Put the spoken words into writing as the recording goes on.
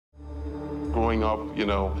growing up, you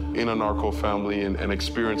know, in a narco family and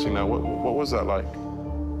experiencing that. What was that like?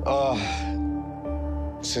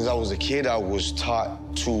 Since I was a kid, I was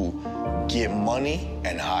taught to get money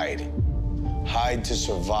and hide. Hide to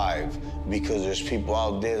survive, because there's people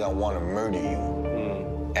out there that want to murder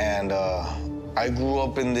you. And I grew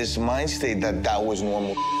up in this mind state that that was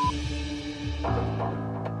normal.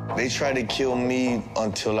 They tried to kill me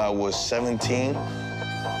until I was 17.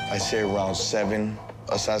 I say around 7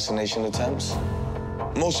 assassination attempts.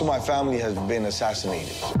 Most of my family has been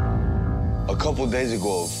assassinated. A couple days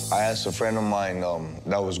ago, I asked a friend of mine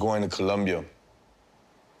that was going to Colombia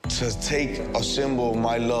to take a symbol of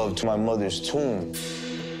my love to my mother's tomb.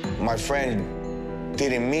 My friend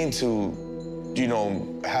didn't mean to, you know,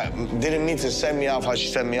 didn't mean to set me off how she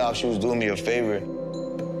set me off. She was doing me a favor.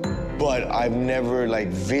 But I've never, like,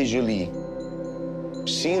 visually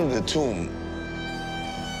seen the tomb.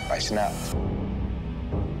 I snapped.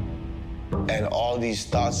 And all these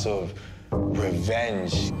thoughts of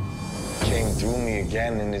revenge came through me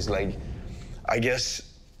again, and it's like, I guess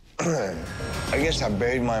I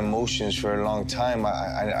buried my emotions for a long time.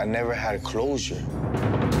 I never had closure.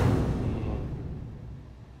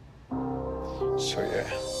 So yeah,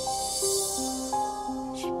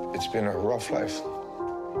 it's been a rough life.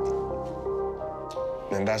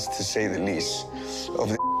 And that's to say the least of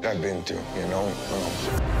the I've been through, you know?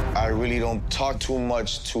 I really don't talk too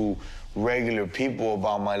much to regular people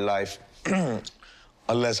about my life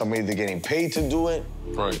unless I'm either getting paid to do it,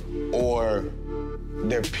 right, or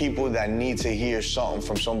they're people that need to hear something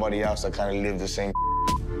from somebody else that kind of live the same.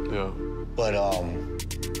 Yeah. But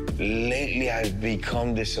lately I've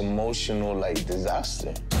become this emotional, like,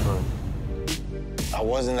 disaster. Right. I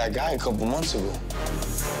wasn't that guy a couple months ago.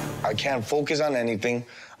 I can't focus on anything.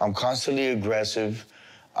 I'm constantly aggressive.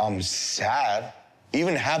 I'm sad.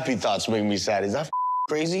 Even happy thoughts make me sad. Is that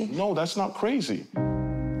crazy? No, that's not crazy.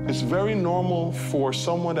 It's very normal for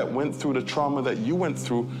someone that went through the trauma that you went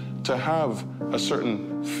through to have a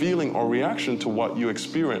certain feeling or reaction to what you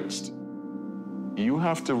experienced. You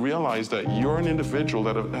have to realize that you're an individual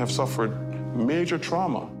that have suffered major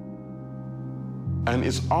trauma. And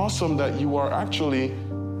it's awesome that you are actually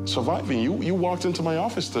surviving. You walked into my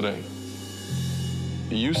office today.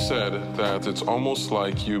 You said that it's almost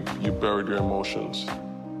like you buried your emotions.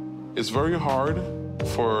 It's very hard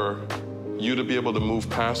for you to be able to move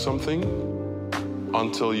past something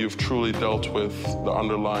until you've truly dealt with the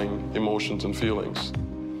underlying emotions and feelings.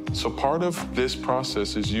 So part of this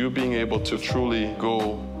process is you being able to truly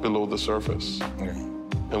go below the surface. Yeah.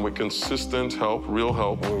 And with consistent help, real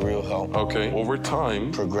help. With real help. Okay, over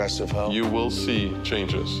time, progressive help, you will see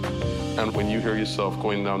changes. And when you hear yourself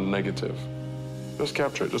going down negative, just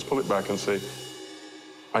capture it, just pull it back and say,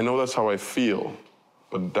 I know that's how I feel,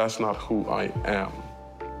 but that's not who I am.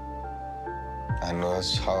 I know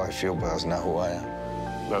that's how I feel, but that's not who I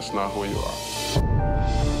am. That's not who you are.